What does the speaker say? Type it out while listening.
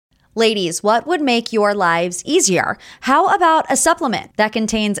Ladies, what would make your lives easier? How about a supplement that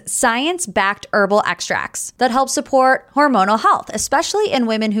contains science-backed herbal extracts that help support hormonal health, especially in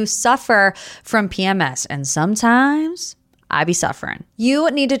women who suffer from PMS? And sometimes I be suffering.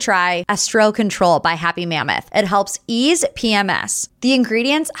 You need to try Estro Control by Happy Mammoth. It helps ease PMS. The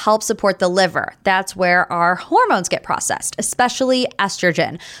ingredients help support the liver. That's where our hormones get processed, especially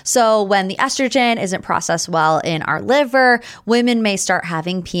estrogen. So when the estrogen isn't processed well in our liver, women may start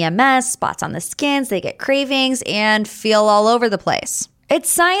having PMS, spots on the skins, they get cravings, and feel all over the place. It's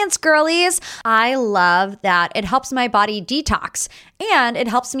science, girlies. I love that it helps my body detox and it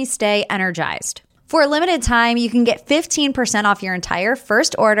helps me stay energized. For a limited time, you can get 15% off your entire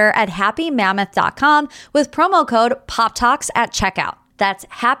first order at happymammoth.com with promo code POPTALKS at checkout. That's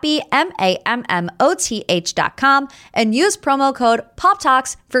happymammoth.com and use promo code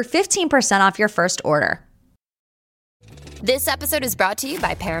POPTALKS for 15% off your first order. This episode is brought to you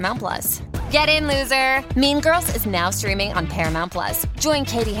by Paramount Plus. Get in, loser! Mean Girls is now streaming on Paramount Plus. Join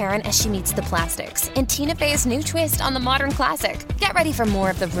Katie Heron as she meets the plastics in Tina Fey's new twist on the modern classic. Get ready for more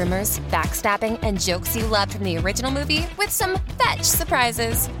of the rumors, backstabbing, and jokes you loved from the original movie with some fetch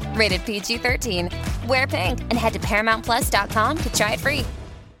surprises. Rated PG-13. Wear pink and head to ParamountPlus.com to try it free.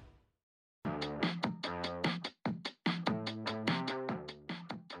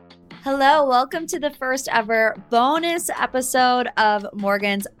 Hello, welcome to the first ever bonus episode of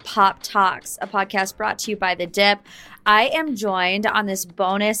Morgan's Pop Talks, a podcast brought to you by The Dip. I am joined on this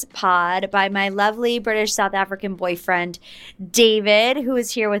bonus pod by my lovely British South African boyfriend, David, who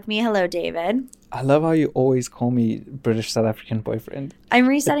is here with me. Hello, David. I love how you always call me British South African boyfriend. I'm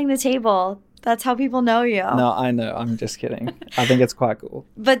resetting the table. That's how people know you. No, I know. I'm just kidding. I think it's quite cool.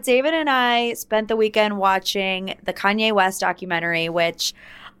 But David and I spent the weekend watching the Kanye West documentary, which...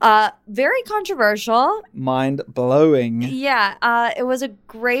 very controversial. Mind-blowing. Yeah, it was a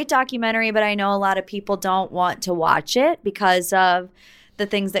great documentary, but I know a lot of people don't want to watch it because of the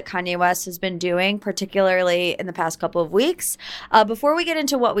things that Kanye West has been doing, particularly in the past couple of weeks. Before we get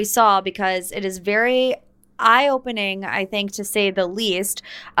into what we saw, because it is very eye-opening, I think, to say the least,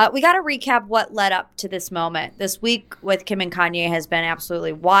 we got to recap what led up to this moment. This week with Kim and Kanye has been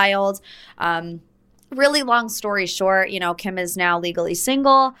absolutely wild. Really long story short, Kim is now legally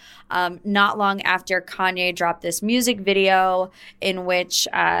single. Not long after Kanye dropped this music video in which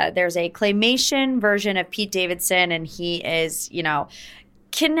there's a claymation version of Pete Davidson, and he is,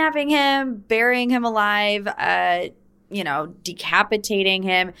 kidnapping him, burying him alive, decapitating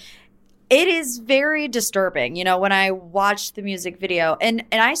him. It is very disturbing, when I watched the music video. And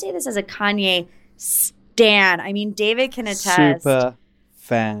I say this as a Kanye stan. I mean, David can attest. Super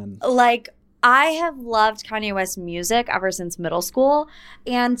fan. I have loved Kanye West's music ever since middle school.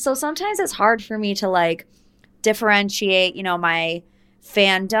 And so sometimes it's hard for me to differentiate, my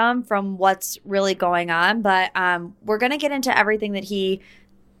fandom from what's really going on. But we're going to get into everything that he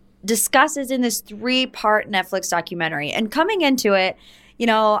discusses in this 3-part Netflix documentary. And coming into it,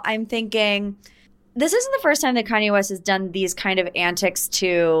 I'm thinking this isn't the first time that Kanye West has done these kind of antics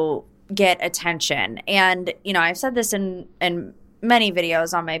to get attention. And, I've said this in many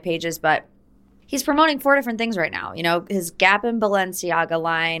videos on my pages, but he's promoting 4 different things right now. His Gap and Balenciaga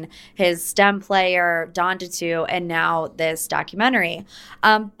line, his STEM player, Dawn to 2, and now this documentary.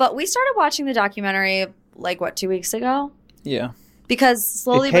 But we started watching the documentary 2 weeks ago? Yeah. Because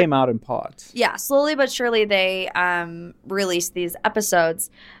slowly... It came out in parts. Yeah, slowly but surely they released these episodes.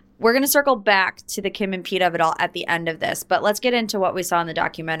 We're going to circle back to the Kim and Pete of it all at the end of this, but let's get into what we saw in the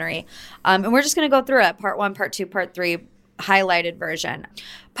documentary. And we're just going to go through it, part 1, part 2, part 3, highlighted version.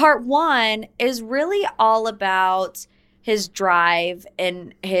 Part 1 is really all about his drive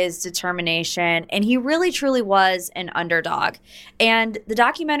and his determination, and he really truly was an underdog. And the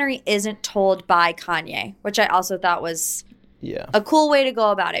documentary isn't told by Kanye, which I also thought was a cool way to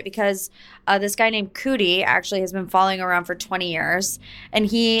go about it, because this guy named Cootie actually has been following around for 20 years, and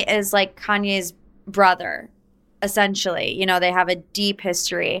he is like Kanye's brother. Essentially, they have a deep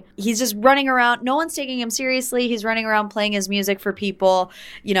history. He's just running around. No one's taking him seriously. He's running around playing his music for people,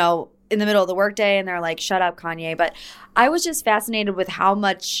 in the middle of the workday, and they're like, shut up, Kanye. But I was just fascinated with how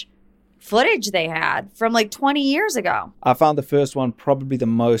much footage they had from 20 years ago. I found the first one probably the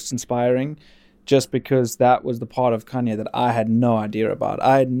most inspiring, just because that was the part of Kanye that I had no idea about.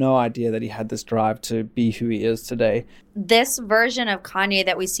 I had no idea that he had this drive to be who he is today. This version of Kanye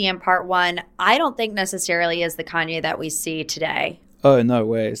that we see in part 1, I don't think necessarily is the Kanye that we see today. Oh, no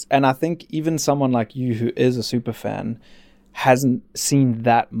ways. And I think even someone like you who is a super fan hasn't seen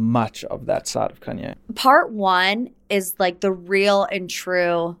that much of that side of Kanye. Part 1 is the real and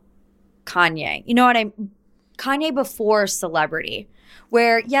true Kanye. You know what Kanye before celebrity.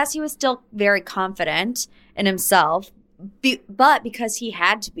 where, yes, he was still very confident in himself, but because he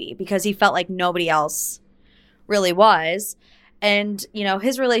had to be, because he felt like nobody else really was. And, you know,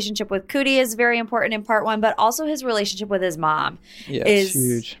 his relationship with Cootie is very important in part 1, but also his relationship with his mom is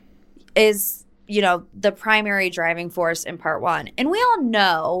huge. Is, you know, the primary driving force in part 1. And we all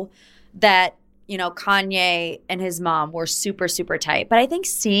know that, you know, Kanye and his mom were super, super tight. But I think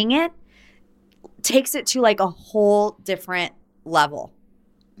seeing it takes it to like a whole different level.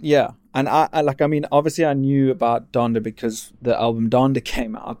 Yeah. And I mean, obviously I knew about Donda because the album Donda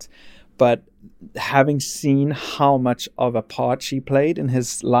came out. But having seen how much of a part she played in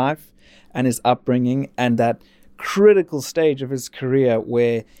his life and his upbringing and that critical stage of his career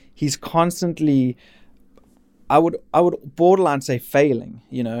where he's constantly, I would borderline say failing,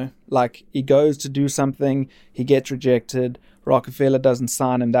 you know, like he goes to do something, he gets rejected, Rockefeller doesn't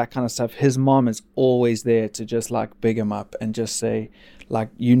sign him, that kind of stuff. His mom is always there to just like big him up and just say, like,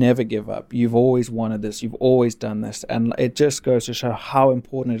 you never give up. You've always wanted this. You've always done this. And it just goes to show how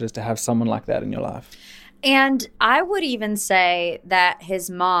important it is to have someone like that in your life. And I would even say that his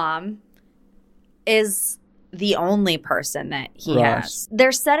mom is the only person that he has.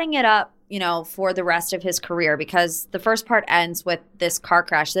 They're setting it up, you know, for the rest of his career because the first part ends with this car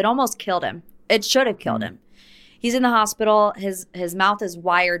crash that almost killed him. It should have killed him. He's in the hospital. His mouth is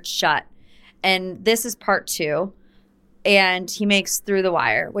wired shut. And this is part 2. And he makes Through the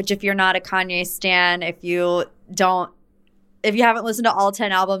Wire, which if you're not a Kanye stan, if you haven't listened to all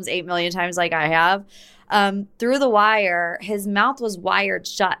 10 albums 8 million times like I have, Through the Wire, his mouth was wired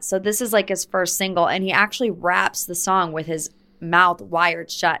shut. So this is like his first single. And he actually raps the song with his mouth wired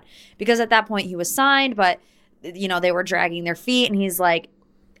shut. Because at that point he was signed, but, you know, they were dragging their feet. And he's like,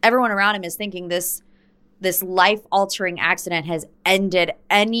 everyone around him is thinking this life-altering accident has ended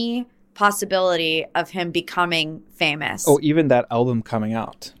any possibility of him becoming famous. Or even that album coming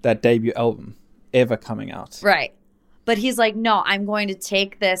out, that debut album ever coming out. Right. But he's like, no, I'm going to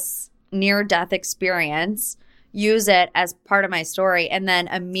take this near-death experience, use it as part of my story, and then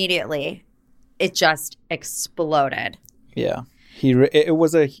immediately it just exploded. Yeah. It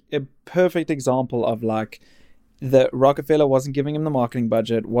was a perfect example of like the Rockefeller wasn't giving him the marketing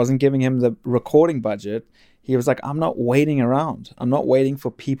budget, wasn't giving him the recording budget. He was like, I'm not waiting around. I'm not waiting for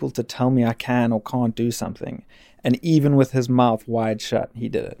people to tell me I can or can't do something. And even with his mouth wide shut, he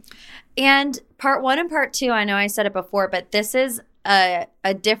did it. And part 1 and part 2, I know I said it before, but this is a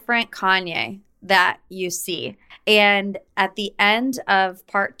different Kanye that you see. And at the end of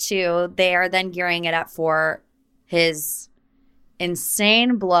part 2, they are then gearing it up for his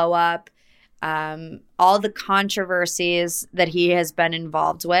insane blow up, all the controversies that he has been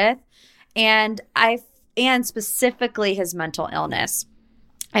involved with. And specifically his mental illness.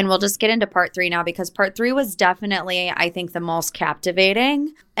 And we'll just get into part 3 now because part 3 was definitely, I think, the most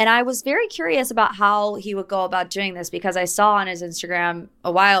captivating. And I was very curious about how he would go about doing this because I saw on his Instagram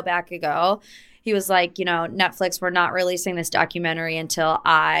a while back ago, he was like, you know, Netflix, we're not releasing this documentary until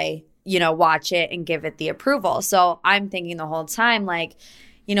I, you know, watch it and give it the approval. So I'm thinking the whole time, like,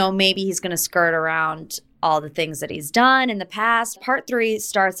 you know, maybe he's going to skirt around all the things that he's done in the past. Part 3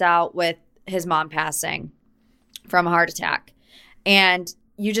 starts out with his mom passing from a heart attack. And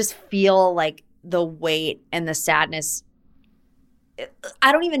you just feel like the weight and the sadness.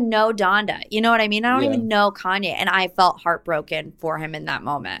 I don't even know Donda. You know what I mean? I don't even know Kanye. And I felt heartbroken for him in that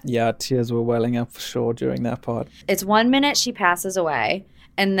moment. Yeah, tears were welling up for sure during that part. It's 1 minute she passes away.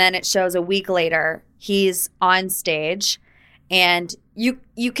 And then it shows a week later, he's on stage. And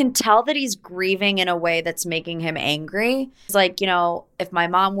you can tell that he's grieving in a way that's making him angry. It's like, you know, if my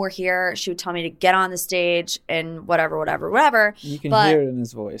mom were here, she would tell me to get on the stage and whatever. You can hear it in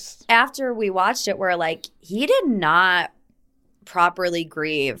his voice. After we watched it, we're like, he did not properly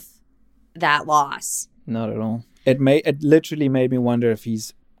grieve that loss. Not at all. It literally made me wonder if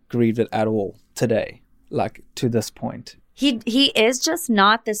he's grieved it at all today, like to this point. He is just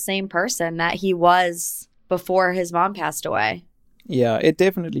not the same person that he was before his mom passed away. Yeah, it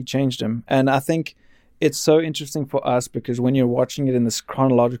definitely changed him. And I think it's so interesting for us because when you're watching it in this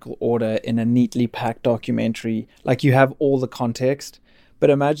chronological order in a neatly packed documentary, like you have all the context.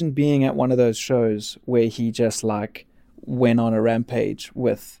 But imagine being at one of those shows where he just like went on a rampage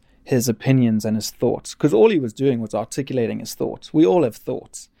with his opinions and his thoughts. Because all he was doing was articulating his thoughts. We all have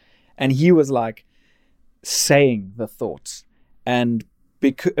thoughts. And he was like saying the thoughts. And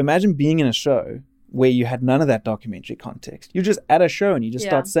imagine being in a show where you had none of that documentary context. You're just at a show and you just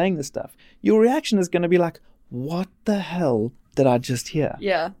start saying this stuff. Your reaction is going to be like, what the hell did I just hear?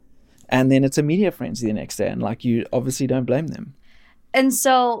 Yeah. And then it's a media frenzy the next day. And like, you obviously don't blame them. And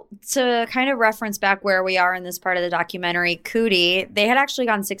so to kind of reference back where we are in this part of the documentary, Cootie, they had actually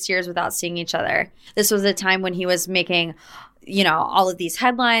gone 6 years without seeing each other. This was a time when he was making, all of these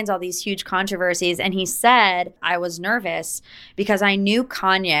headlines, all these huge controversies. And he said, I was nervous because I knew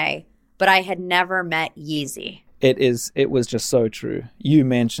Kanye, but I had never met Yeezy. It was just so true. You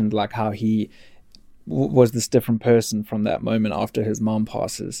mentioned like how he was this different person from that moment after his mom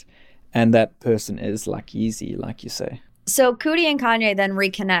passes. And that person is like Yeezy, like you say. So Cootie and Kanye then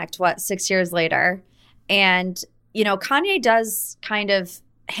reconnect, 6 years later? And, Kanye does kind of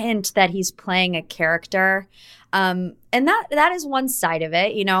hint that he's playing a character. And that is one side of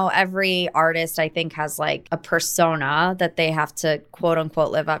it. Every artist, I think, has like a persona that they have to quote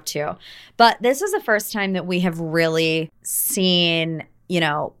unquote live up to. But this is the first time that we have really seen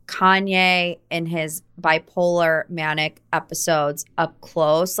Kanye in his bipolar manic episodes up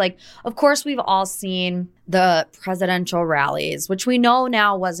close. Like, of course, we've all seen the presidential rallies, which we know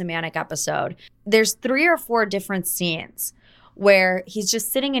now was a manic episode. There's 3 or 4 different scenes where he's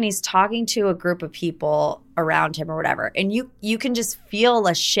just sitting and he's talking to a group of people around him or whatever. And you can just feel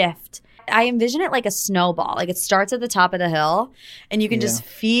a shift. I envision it like a snowball. Like it starts at the top of the hill and you can just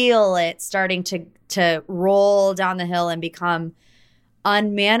feel it starting to roll down the hill and become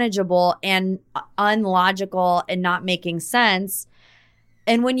unmanageable and unlogical and not making sense.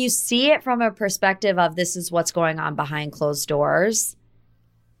 And when you see it from a perspective of this is what's going on behind closed doors,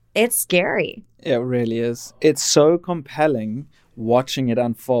 it's scary. It really is. It's so compelling watching it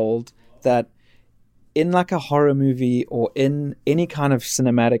unfold that in like a horror movie or in any kind of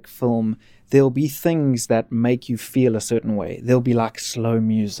cinematic film, there'll be things that make you feel a certain way. There'll be like slow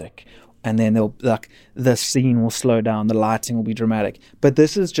music. And then they'll like the scene will slow down, the lighting will be dramatic. But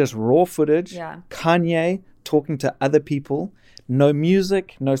this is just raw footage. Yeah. Kanye talking to other people, no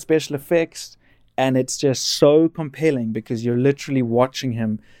music, no special effects, and it's just so compelling because you're literally watching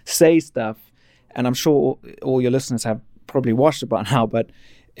him say stuff. And I'm sure all your listeners have probably watched it by now, but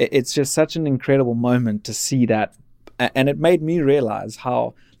it's just such an incredible moment to see that. And it made me realize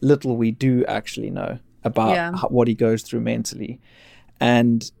how little we do actually know about what he goes through mentally.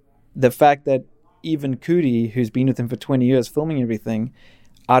 And the fact that even Cootie, who's been with him for 20 years filming everything,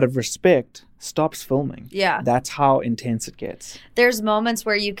 out of respect, stops filming. Yeah. That's how intense it gets. There's moments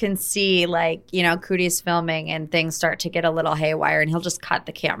where you can see like, Cootie's filming and things start to get a little haywire and he'll just cut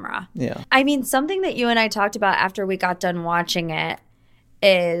the camera. Yeah. I mean, something that you and I talked about after we got done watching it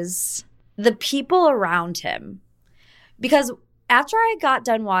is the people around him. Because after I got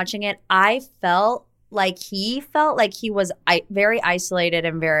done watching it, I felt like he was very isolated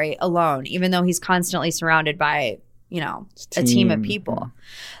and very alone, even though he's constantly surrounded by, a team of people. Yeah.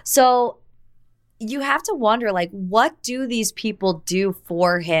 So you have to wonder, like, what do these people do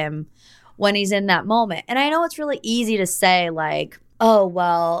for him when he's in that moment? And I know it's really easy to say, like, oh,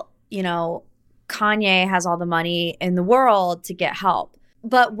 well, Kanye has all the money in the world to get help.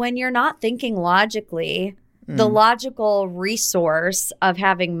 But when you're not thinking logically, the logical resource of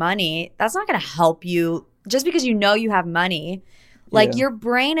having money, that's not going to help you just because you have money. Like your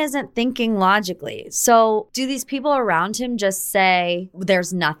brain isn't thinking logically. So do these people around him just say,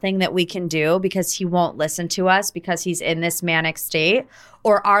 there's nothing that we can do because he won't listen to us because he's in this manic state?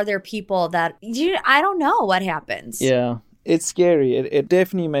 Or are there people that, I don't know what happens. Yeah. It's scary. It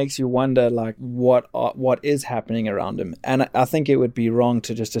definitely makes you wonder, like, what is happening around him. And I think it would be wrong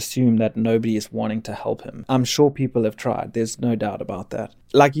to just assume that nobody is wanting to help him. I'm sure people have tried. There's no doubt about that.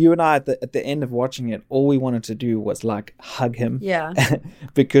 Like you and I, at the end of watching it, all we wanted to do was, like, hug him. Yeah.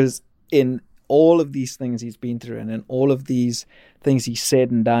 Because in all of these things he's been through and in all of these things he's said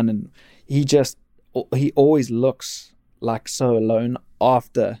and done, and he always looks like so alone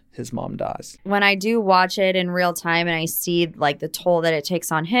after his mom dies. When I do watch it in real time and I see like the toll that it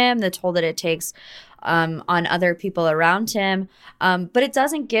takes on him, the toll that it takes on other people around him, but it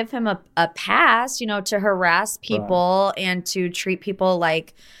doesn't give him a pass, to harass people and to treat people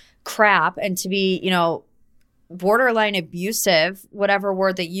like crap and to be, borderline abusive, whatever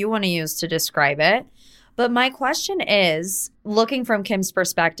word that you want to use to describe it. But my question is, looking from Kim's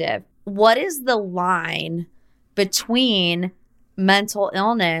perspective, what is the line between mental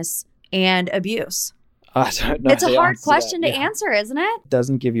illness and abuse? I don't know. It's a hard question to answer, isn't it? It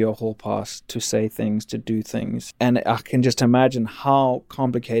doesn't give you a whole pass to say things, to do things. And I can just imagine how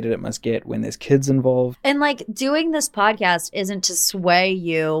complicated it must get when there's kids involved. And like doing this podcast isn't to sway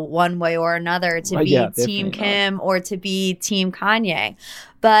you one way or another to be Team Kim or to be Team Kanye.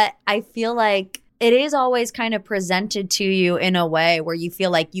 But I feel like it is always kind of presented to you in a way where you feel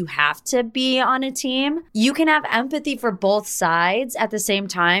like you have to be on a team. You can have empathy for both sides at the same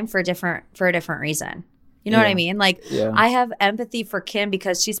time for a different reason. You know what I mean? Like, Yeah. I have empathy for Kim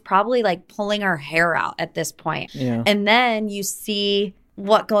because she's probably like pulling her hair out at this point. Yeah. And then you see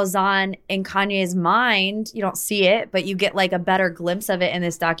what goes on in Kanye's mind. You don't see it, but you get like a better glimpse of it in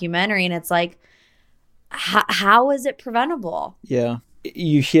this documentary. And it's like, how is it preventable? Yeah.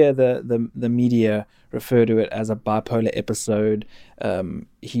 You hear the media refer to it as a bipolar episode.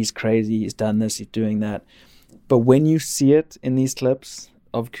 He's crazy. He's done this. He's doing that. But when you see it in these clips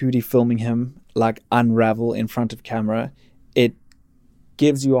of Cootie filming him like unravel in front of camera, it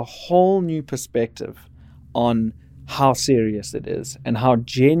gives you a whole new perspective on how serious it is and how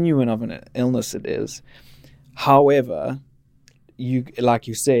genuine of an illness it is. However, you, like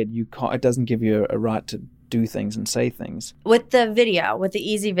you said, you can't, it doesn't give you a right to do things and say things. With the video, with the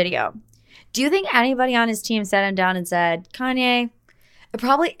Easy video, do you think anybody on his team sat him down and said, Kanye, it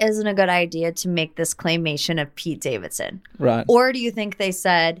probably isn't a good idea to make this claymation of Pete Davidson? Right. Or do you think they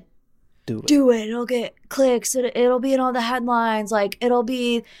said, Do it. It'll get clicks. It'll be in all the headlines. Like, it'll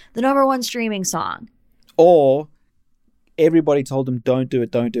be the #1 streaming song. Or everybody told him, don't do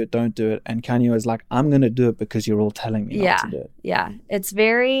it. And Kanye was like, I'm going to do it because you're all telling me not to do it. Yeah. It's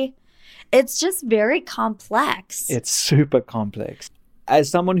just very complex. It's super complex. As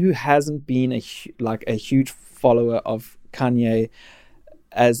someone who hasn't been a huge follower of Kanye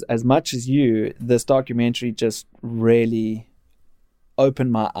as much as you, this documentary just really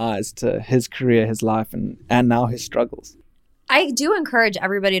opened my eyes to his career, his life, and now his struggles. I do encourage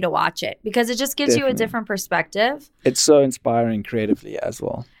everybody to watch it because it just gives you a different perspective. It's so inspiring creatively as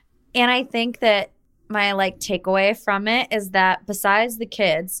well. And I think that my takeaway from it is that besides the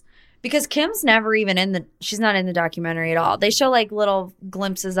kids, because Kim's never even she's not in the documentary at all. They show little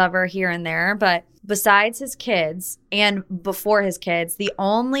glimpses of her here and there, but besides his kids and before his kids, the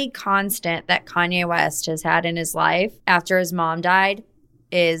only constant that Kanye West has had in his life after his mom died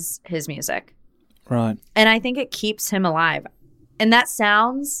is his music. Right. And I think it keeps him alive. And that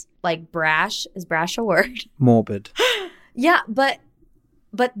sounds like brash. Is brash a word? Morbid. Yeah, but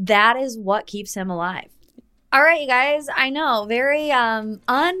that is what keeps him alive. All right, you guys, I know, very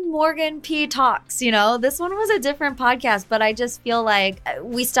un-Morgan P talks, This one was a different podcast, but I just feel like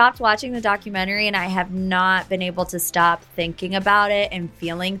we stopped watching the documentary and I have not been able to stop thinking about it and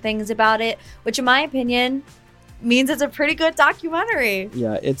feeling things about it, which in my opinion means it's a pretty good documentary.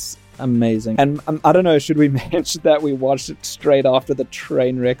 Yeah, it's amazing. And I don't know, should we mention that we watched it straight after the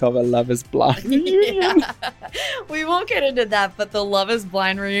train wreck of a Love is Blind reunion? Yeah. We won't get into that, but the Love is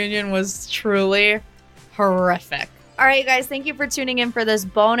Blind reunion was truly horrific. All right, you guys, thank you for tuning in for this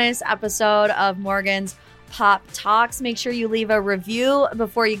bonus episode of Morgan's Pop Talks. Make sure you leave a review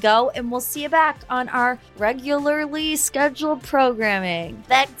before you go, and we'll see you back on our regularly scheduled programming.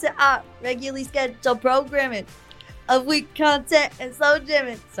 Back to our regularly scheduled programming of week content and so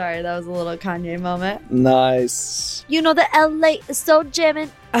jamming. Sorry, that was a little Kanye moment. Nice. The LA is so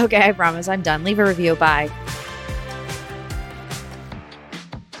jamming. Okay, I promise I'm done. Leave a review. Bye.